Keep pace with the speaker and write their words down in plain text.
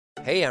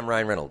Hey, I'm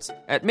Ryan Reynolds.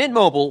 At Mint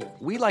Mobile,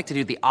 we like to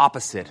do the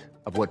opposite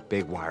of what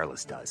Big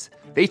Wireless does.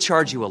 They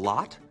charge you a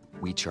lot,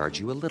 we charge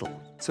you a little.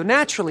 So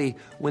naturally,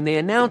 when they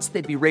announced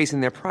they'd be raising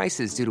their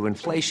prices due to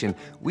inflation,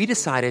 we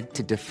decided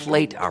to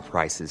deflate our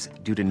prices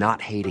due to not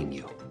hating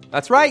you.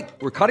 That's right.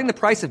 We're cutting the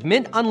price of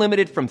Mint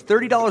Unlimited from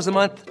 $30 a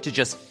month to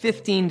just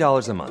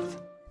 $15 a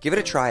month. Give it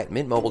a try at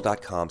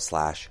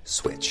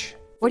mintmobile.com/switch.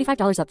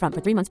 $45 up front for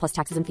 3 months plus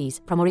taxes and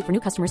fees. Promo rate for new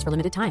customers for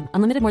limited time.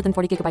 Unlimited more than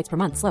 40 gigabytes per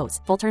month. Slows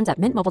full terms at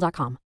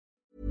mintmobile.com.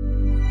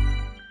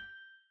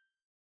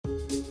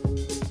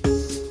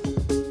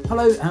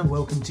 Hello and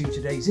welcome to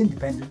today's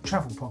independent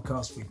travel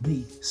podcast with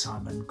me,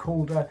 Simon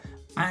Calder.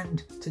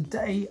 And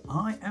today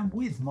I am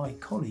with my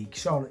colleague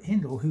Charlotte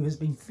Hindle, who has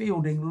been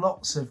fielding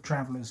lots of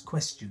travellers'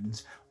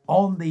 questions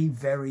on the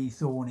very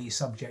thorny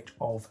subject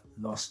of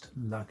lost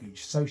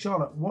luggage. So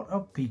Charlotte, what are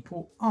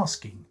people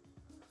asking?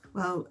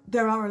 Well,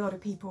 there are a lot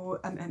of people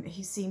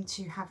who seem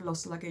to have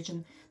lost luggage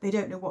and they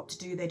don't know what to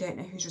do. They don't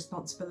know whose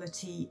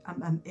responsibility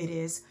it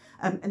is.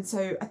 And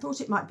so I thought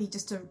it might be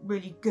just a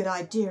really good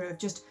idea of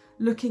just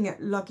looking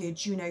at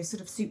luggage, you know,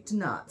 sort of soup to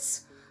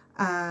nuts,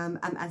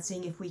 and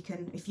seeing if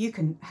you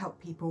can help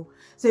people.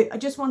 So I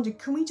just wondered,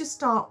 can we just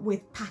start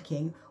with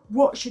packing?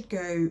 What should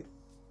go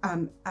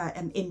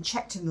in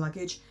checked-in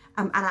luggage,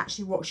 and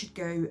actually what should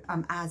go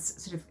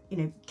as sort of, you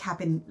know,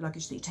 cabin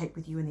luggage that you take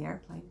with you in the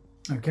airplane?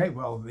 Okay,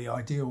 well, the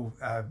ideal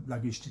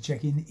luggage to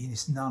check in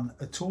is none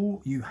at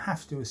all. You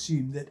have to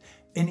assume that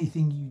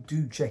anything you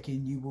do check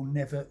in, you will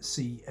never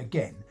see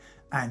again.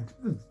 And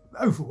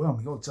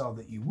overwhelming odds are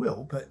that you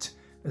will, but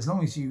as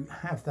long as you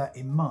have that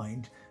in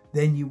mind,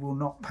 then you will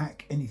not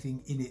pack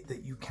anything in it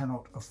that you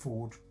cannot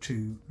afford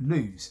to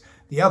lose.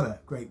 The other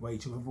great way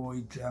to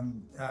avoid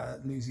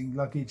losing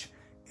luggage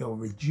or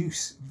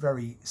reduce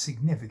very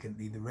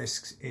significantly the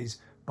risks is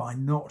by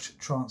not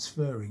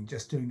transferring,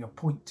 just doing a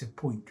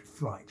point-to-point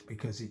flight,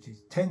 because it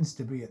tends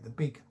to be at the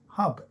big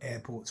hub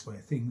airports where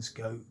things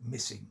go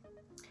missing.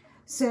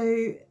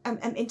 So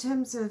in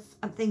terms of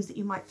things that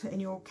you might put in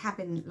your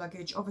cabin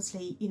luggage,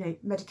 obviously, you know,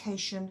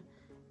 medication,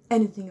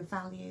 anything of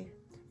value.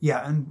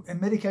 Yeah, and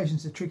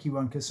medication's a tricky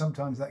one because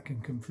sometimes that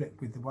can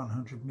conflict with the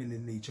 100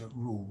 millilitre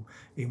rule,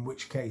 in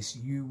which case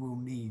you will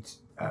need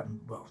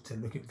to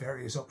look at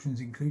various options,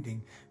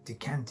 including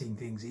decanting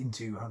things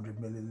into 100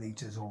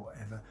 millilitres or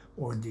whatever,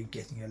 or indeed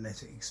getting a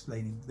letter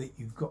explaining that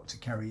you've got to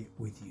carry it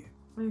with you.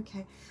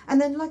 Okay, and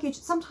then luggage.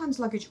 Sometimes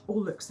luggage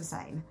all looks the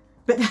same,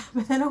 but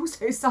then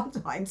also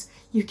sometimes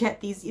you get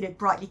these, you know,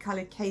 brightly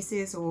coloured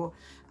cases, or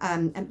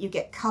you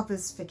get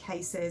covers for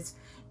cases.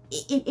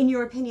 In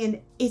your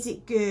opinion, is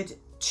it good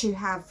to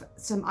have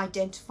some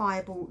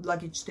identifiable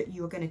luggage that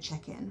you are going to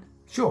check in?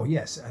 Sure,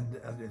 yes, and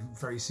a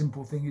very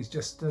simple thing is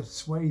just a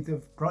swathe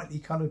of brightly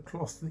coloured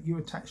cloth that you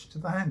attach to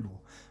the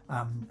handle,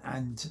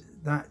 and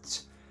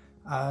that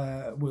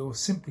will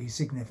simply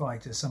signify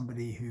to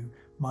somebody who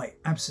might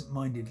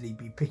absent-mindedly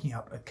be picking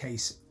up a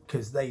case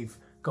because they've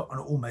got an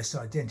almost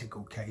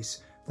identical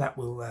case, that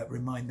will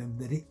remind them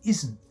that it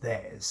isn't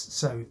theirs.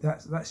 So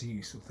that's a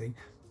useful thing.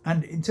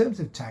 And in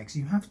terms of tags,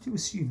 you have to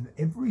assume that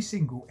every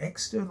single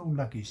external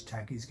luggage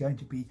tag is going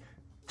to be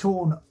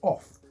torn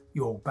off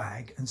your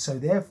bag, and so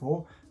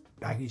therefore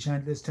baggage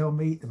handlers tell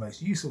me the most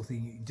useful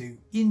thing you can do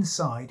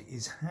inside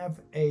is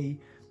have inside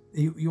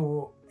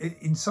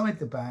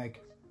the bag,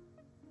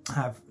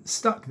 have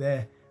stuck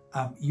there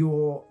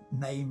your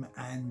name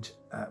and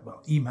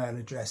email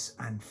address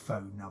and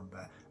phone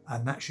number,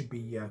 and that should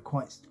be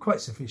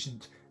quite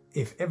sufficient.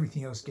 If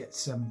everything else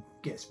gets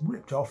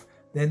ripped off,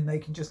 then they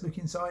can just look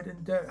inside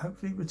and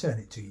hopefully return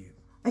it to you.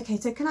 Okay,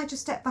 so can I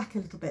just step back a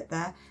little bit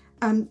there?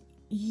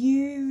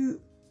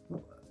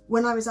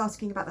 When I was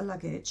asking about the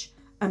luggage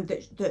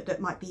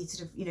that might be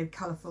sort of, you know,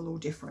 colourful or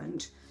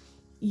different,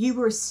 you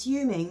were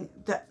assuming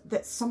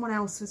that someone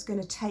else was going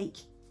to take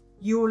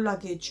your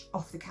luggage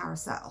off the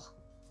carousel,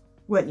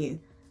 weren't you?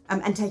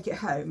 And take it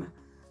home.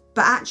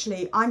 But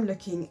actually, I'm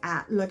looking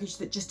at luggage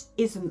that just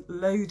isn't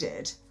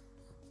loaded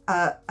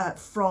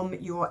from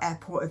your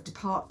airport of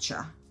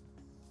departure.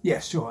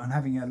 Yes, sure, and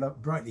having a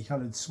brightly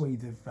coloured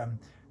swathe of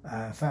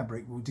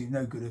fabric will do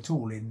no good at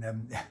all in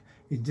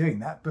doing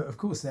that. But of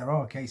course there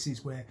are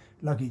cases where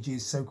luggage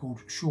is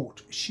so-called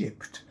short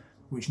shipped,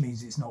 which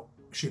means it's not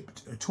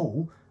shipped at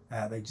all.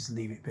 They just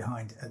leave it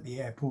behind at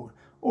the airport,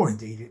 or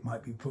indeed it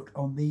might be put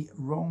on the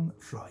wrong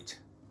flight.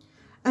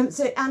 And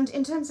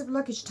in terms of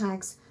luggage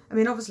tags, I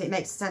mean, obviously it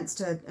makes sense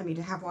to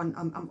have one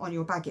on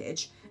your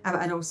baggage,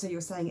 and also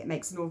you're saying it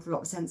makes an awful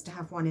lot of sense to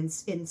have one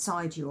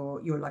inside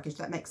your luggage.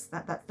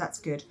 That's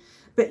good.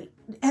 But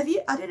I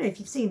don't know if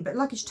you've seen, but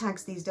luggage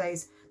tags these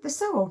days, they're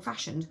so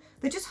old-fashioned.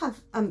 They just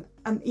have a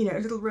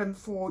little room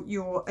for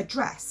your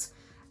address.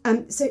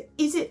 So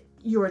is it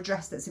your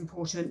address that's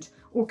important,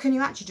 or can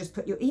you actually just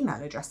put your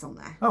email address on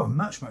there? Oh,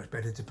 much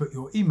better to put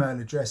your email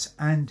address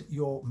and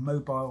your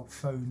mobile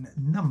phone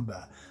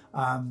number.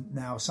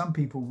 Now, some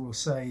people will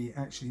say,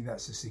 actually,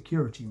 that's a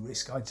security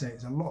risk. I'd say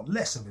it's a lot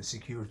less of a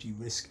security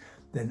risk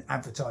than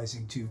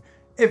advertising to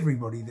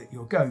everybody that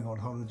you're going on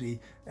holiday,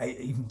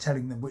 even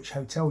telling them which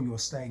hotel you're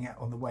staying at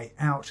on the way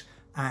out.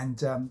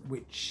 and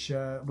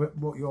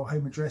what your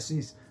home address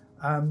is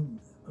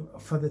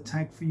for the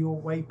tag for your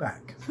way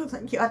back.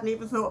 Thank you. I hadn't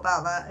even thought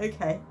about that.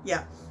 Okay.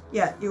 Yeah,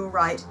 you're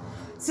right.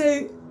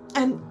 So,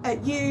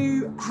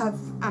 you have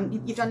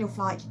you've done your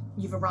flight.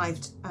 You've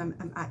arrived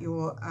at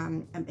your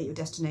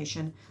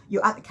destination.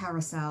 You're at the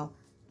carousel,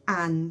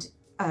 and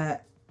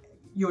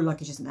your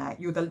luggage isn't there.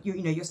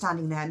 You're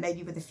standing there,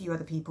 maybe with a few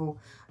other people,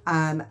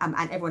 and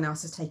everyone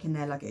else has taken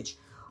their luggage.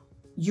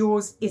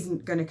 Yours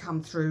isn't going to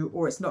come through,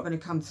 or it's not going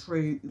to come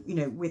through.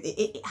 With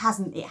it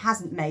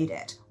hasn't made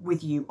it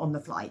with you on the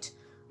flight.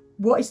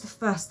 What is the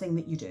first thing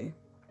that you do?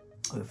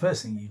 Well, the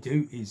first thing you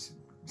do is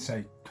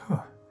say,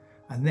 huh,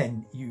 and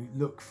then you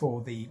look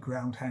for the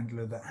ground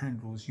handler that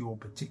handles your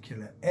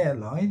particular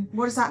airline.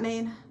 What does that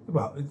mean?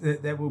 Well,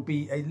 there will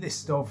be a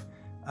list of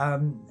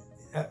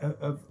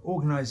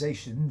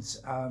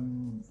organisations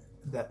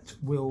that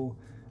will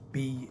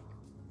be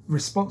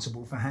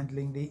responsible for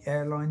handling the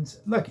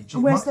airline's luggage.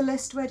 Where's the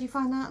list? Where do you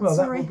find that? Well,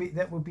 Sorry.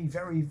 that will be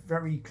very,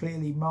 very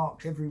clearly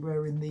marked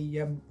everywhere in the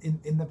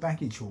in the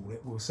baggage hall.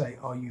 It will say,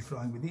 "Are you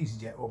flying with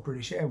EasyJet or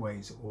British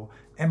Airways or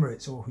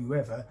Emirates or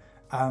whoever?"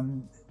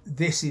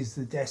 This is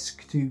the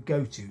desk to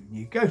go to.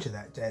 You go to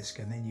that desk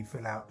and then you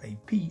fill out a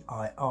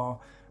PIR.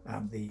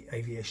 The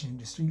aviation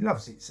industry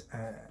loves its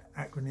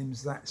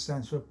acronyms. That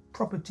stands for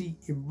Property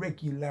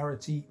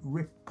Irregularity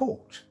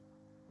Report.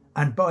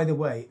 And by the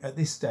way, at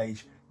this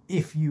stage,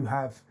 if you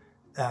have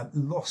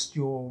lost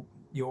your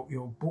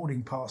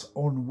boarding pass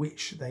on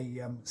which they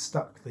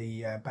stuck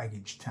the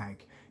baggage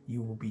tag,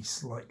 you will be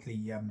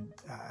slightly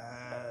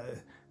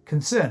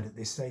concerned at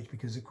this stage,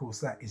 because of course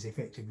that is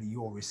effectively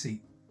your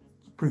receipt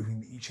proving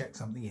that you checked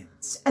something in.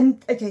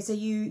 And okay, so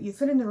you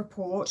fill in the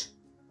report,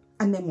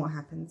 and then what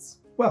happens?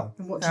 Well,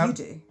 and what do you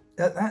do?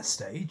 At that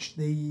stage,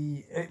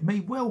 it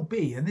may well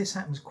be, and this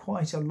happens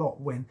quite a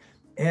lot when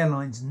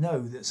airlines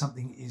know that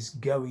something is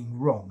going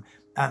wrong.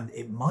 And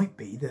it might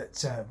be that,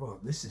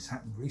 this has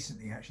happened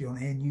recently actually on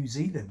Air New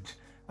Zealand,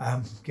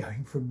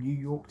 going from New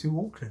York to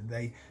Auckland.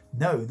 They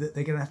know that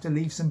they're going to have to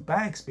leave some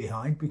bags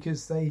behind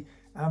because the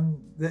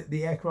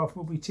aircraft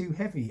will be too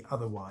heavy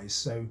otherwise.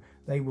 So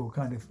they will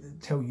kind of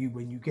tell you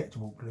when you get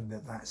to Auckland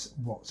that that's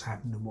what's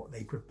happened and what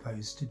they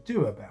propose to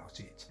do about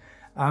it.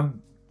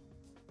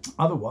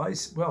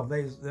 Otherwise, well,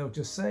 they'll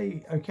just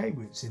say, okay,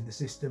 well, it's in the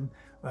system.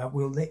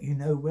 We'll let you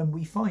know when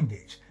we find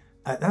it.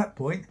 At that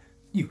point,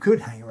 you could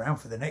hang around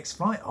for the next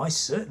flight. I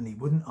certainly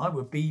wouldn't. I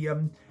would be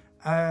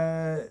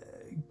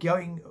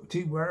going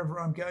to wherever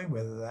I'm going,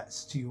 whether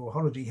that's to your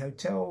holiday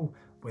hotel,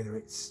 whether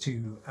it's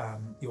to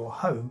your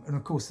home. And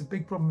of course, the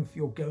big problem if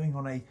you're going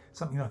on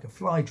something like a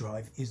fly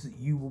drive is that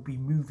you will be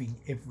moving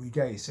every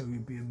day. So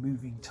you'll be a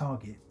moving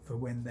target for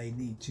when they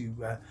need to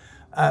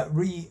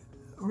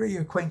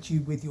reacquaint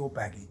you with your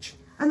baggage.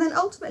 And then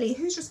ultimately,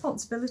 whose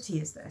responsibility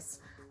is this?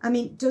 I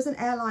mean, do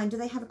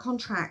they have a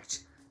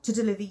contract to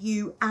deliver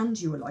you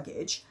and your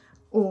luggage,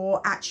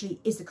 or actually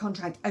is the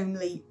contract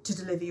only to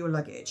deliver your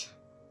luggage?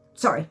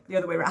 Sorry, the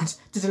other way around,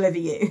 to deliver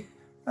you.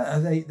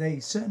 They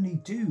certainly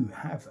do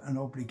have an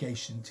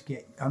obligation to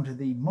get under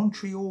the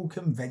Montreal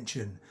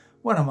Convention,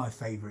 one of my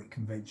favourite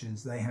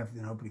conventions. They have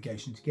an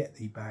obligation to get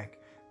the bag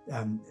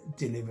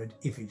delivered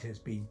if it has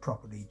been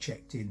properly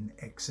checked in,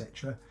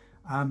 etc.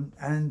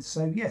 And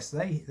so yes,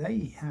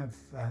 they have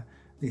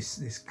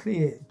this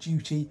clear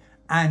duty,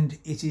 and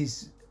it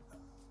is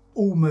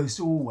almost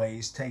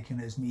always taken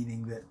as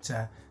meaning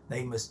that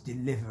they must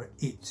deliver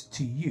it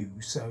to you.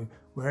 So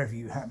wherever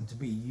you happen to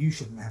be, you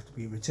shouldn't have to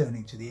be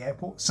returning to the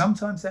airport.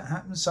 Sometimes that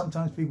happens.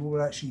 Sometimes people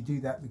will actually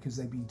do that because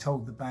they've been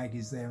told the bag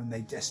is there and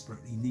they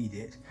desperately need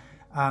it.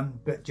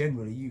 But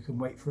generally, you can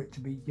wait for it to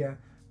be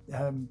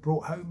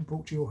brought home,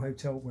 brought to your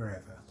hotel,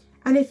 wherever.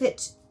 And if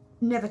it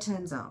never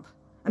turns up?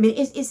 I mean,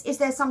 is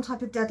there some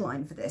type of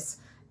deadline for this?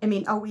 I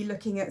mean, are we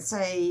looking at,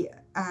 say,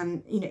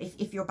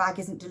 if your bag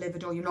isn't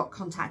delivered or you're not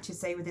contacted,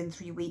 say, within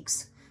 3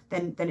 weeks,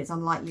 then it's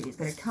unlikely it's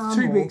going to come?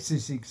 3 weeks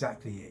is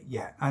exactly it,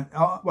 yeah. And,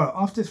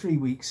 after 3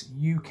 weeks,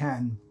 you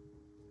can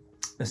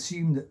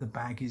assume that the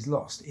bag is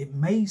lost. It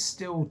may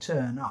still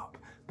turn up,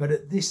 but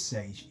at this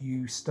stage,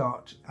 you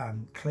start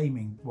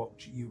claiming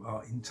what you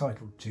are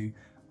entitled to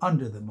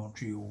under the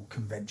Montreal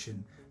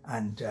Convention.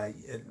 And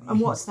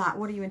what's that?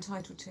 What are you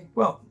entitled to?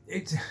 Well,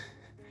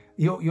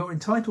 you're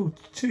entitled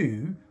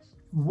to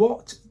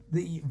what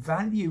the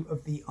value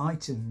of the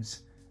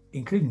items,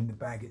 including the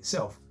bag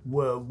itself,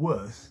 were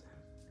worth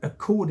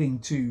according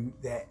to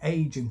their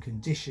age and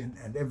condition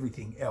and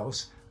everything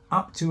else,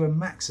 up to a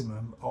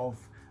maximum of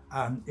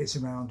it's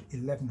around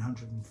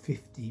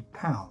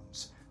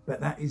 £1,150.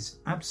 But that is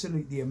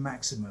absolutely a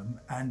maximum,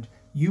 and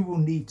you will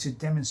need to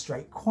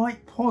demonstrate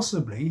quite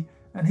possibly,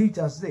 and who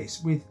does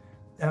this, with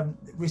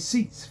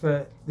receipts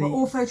for the...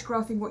 or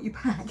photographing what you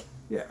pack.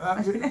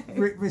 Yeah,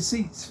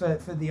 receipts for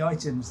the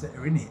items that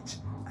are in it.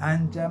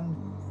 And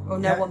well,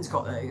 no one's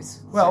got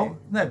those. Well, so.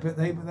 No, but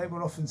they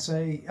will often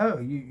say, "Oh,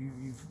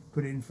 you've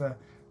put in for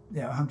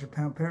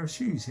 £100 pair of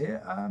shoes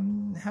here.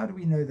 How do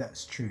we know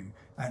that's true?"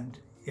 And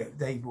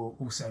they will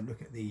also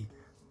look at the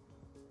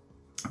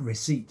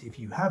receipt if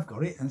you have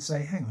got it and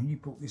say, hang on, you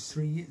bought this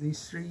 3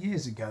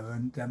 years ago,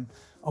 and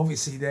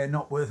obviously they're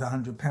not worth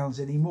 £100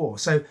 anymore.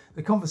 So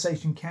the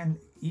conversation can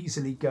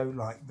easily go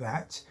like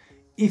that.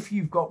 If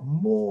you've got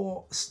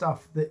more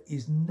stuff that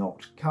is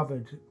not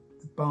covered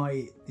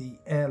by the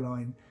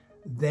airline,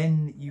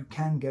 then you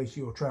can go to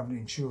your travel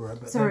insurer.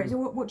 But sorry, so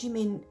what do you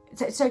mean?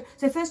 So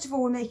first of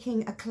all, we're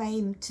making a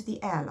claim to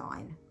the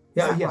airline.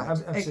 Yeah, right?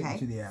 absolutely, okay,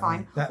 to the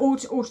airline. Fine. Or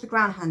to the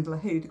ground handler.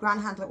 Who? The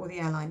ground handler or the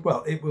airline?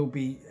 Well, it will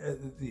be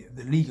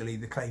legally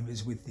the claim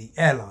is with the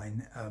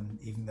airline,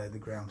 even though the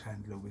ground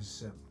handler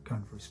was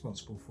kind of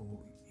responsible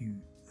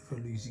for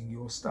losing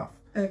your stuff.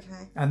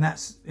 Okay. And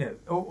that's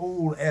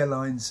all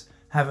airlines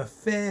have a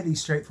fairly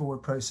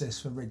straightforward process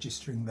for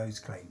registering those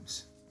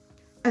claims.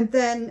 And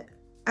then,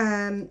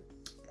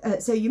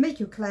 so you make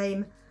your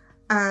claim.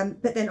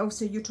 But then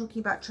also you're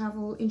talking about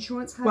travel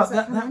insurance. How does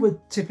that would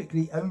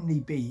typically only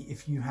be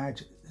if you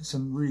had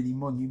some really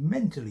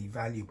monumentally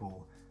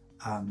valuable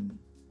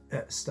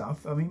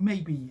stuff. I mean,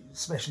 maybe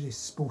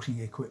specialist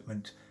sporting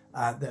equipment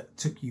that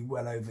took you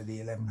well over the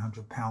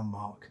 £1,100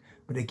 mark.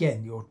 But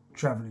again, your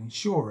travel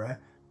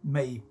insurer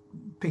may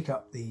pick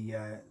up the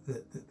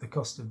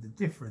cost of the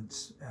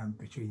difference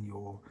between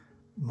your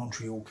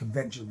Montreal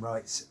Convention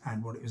rights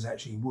and what it was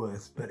actually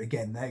worth. But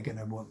again, they're going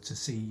to want to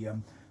see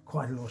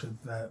quite a lot of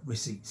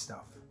receipt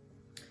stuff.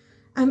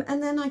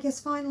 And then I guess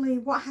finally,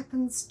 what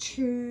happens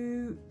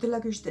to the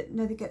luggage that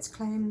never gets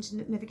claimed,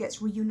 never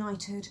gets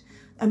reunited?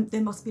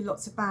 There must be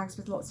lots of bags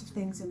with lots of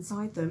things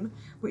inside them,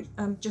 which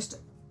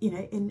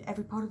in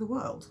every part of the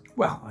world.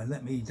 Well,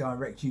 let me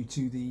direct you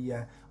to the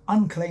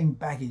Unclaimed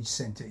Baggage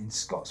Centre in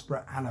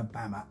Scottsboro,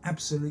 Alabama.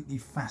 Absolutely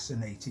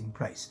fascinating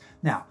place.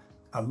 Now,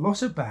 a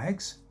lot of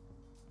bags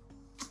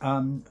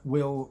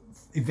will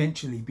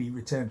eventually be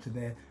returned to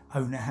their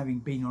owner, having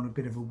been on a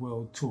bit of a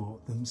world tour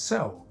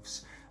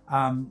themselves,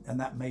 and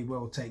that may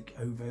well take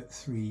over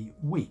 3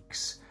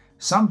 weeks.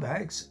 Some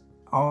bags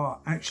are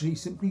actually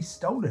simply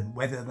stolen,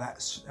 whether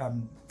that's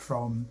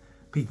from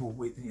people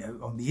with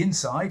on the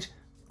inside,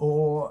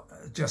 or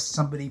just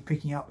somebody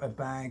picking up a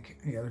bag,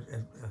 a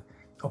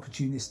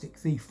opportunistic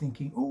thief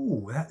thinking,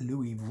 oh, that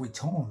Louis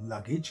Vuitton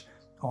luggage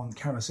on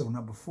carousel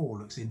number 4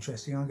 looks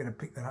interesting, I'm going to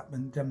pick that up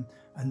and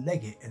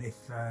leg it, and if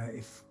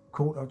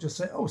caught, I'll just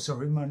say, oh,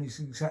 sorry, mine is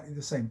exactly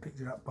the same, picked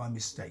it up by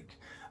mistake.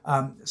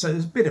 So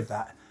there's a bit of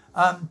that.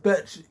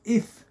 But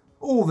if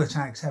all the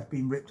tags have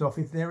been ripped off,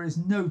 if there is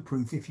no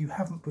proof, if you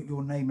haven't put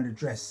your name and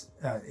address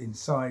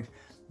inside,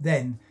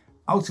 then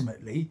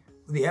ultimately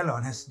the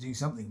airline has to do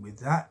something with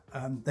that.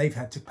 They've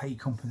had to pay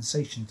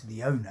compensation to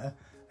the owner,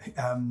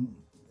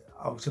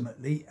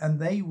 ultimately, and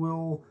they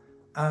will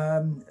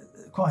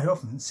quite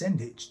often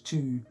send it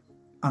to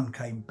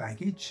unclaimed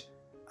baggage,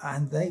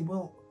 and they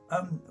will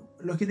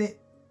look at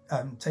it,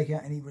 take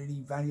out any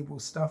really valuable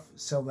stuff,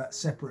 sell that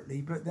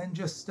separately, but then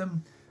just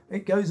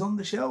it goes on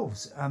the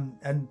shelves. On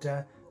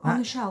the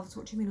shelves?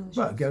 What do you mean on the shelves?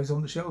 Well, it goes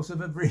on the shelves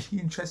of a really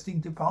interesting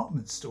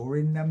department store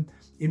in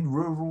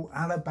rural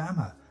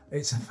Alabama.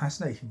 It's a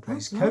fascinating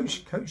place.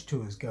 Coach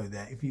tours go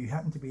there. If you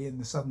happen to be in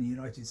the southern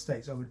United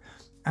States, I would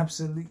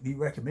absolutely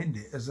recommend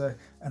it as an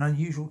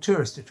unusual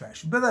tourist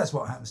attraction. But that's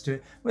what happens to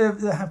it. Well,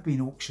 there have been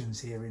auctions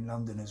here in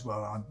London as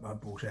well. I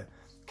bought a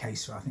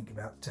case for I think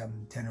about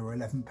 £10 or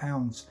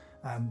 £11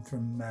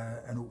 from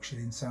an auction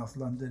in South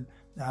London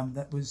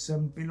that was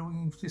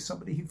belonging to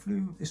somebody who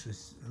flew, this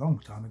was a long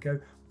time ago,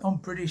 on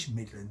British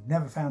Midland.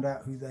 Never found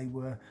out who they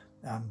were,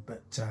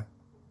 but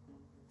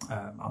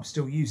I'm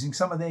still using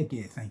some of their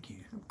gear, thank you.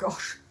 Oh,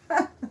 gosh.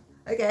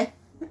 Okay.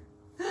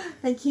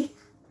 Thank you.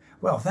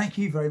 Well, thank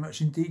you very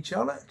much indeed,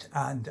 Charlotte,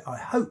 and I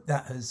hope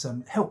that has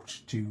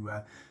helped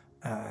to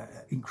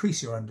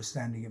increase your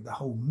understanding of the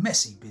whole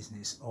messy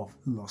business of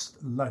lost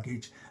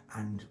luggage.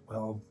 And,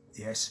 well,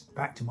 yes,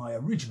 back to my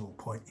original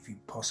point, if you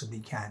possibly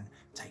can,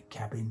 take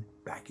cabin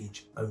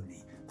baggage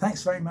only.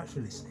 Thanks very much for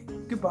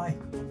listening. Goodbye.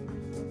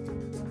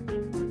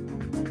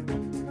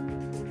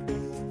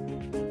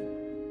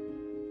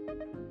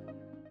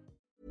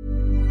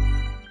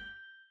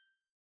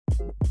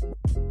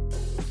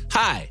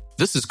 Hi,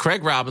 this is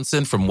Craig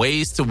Robinson from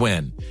Ways to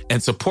Win,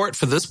 and support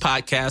for this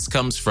podcast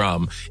comes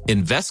from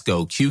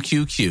Invesco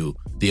QQQ,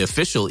 the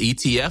official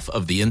ETF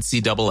of the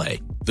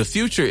NCAA. The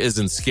future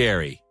isn't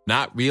scary.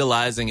 Not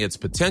realizing its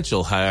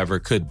potential, however,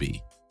 could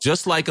be.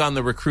 Just like on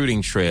the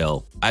recruiting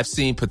trail, I've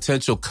seen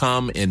potential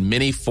come in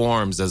many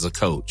forms as a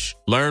coach.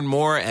 Learn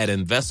more at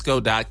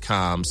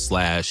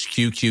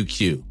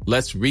Invesco.com/QQQ.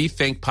 Let's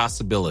rethink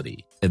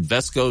possibility.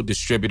 Invesco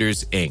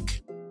Distributors,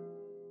 Inc.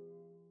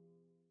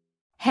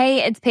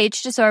 Hey, it's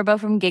Paige DeSorbo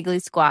from Giggly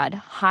Squad.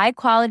 High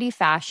quality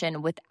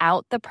fashion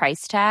without the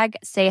price tag.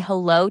 Say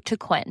hello to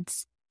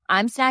Quince.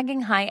 I'm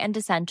snagging high-end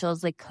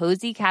essentials like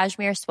cozy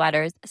cashmere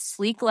sweaters,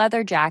 sleek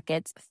leather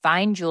jackets,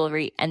 fine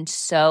jewelry, and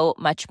so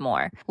much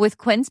more. With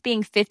Quince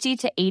being 50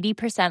 to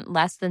 80%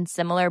 less than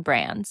similar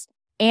brands.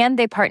 And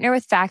they partner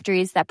with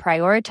factories that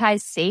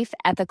prioritize safe,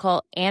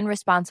 ethical, and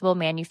responsible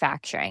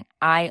manufacturing.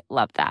 I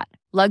love that.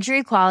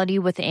 Luxury quality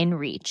within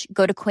reach.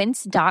 Go to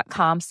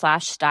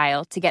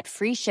quince.com/style to get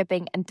free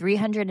shipping and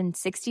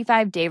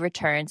 365-day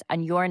returns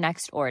on your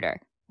next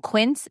order.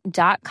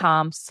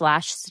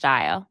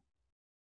 Quince.com/style.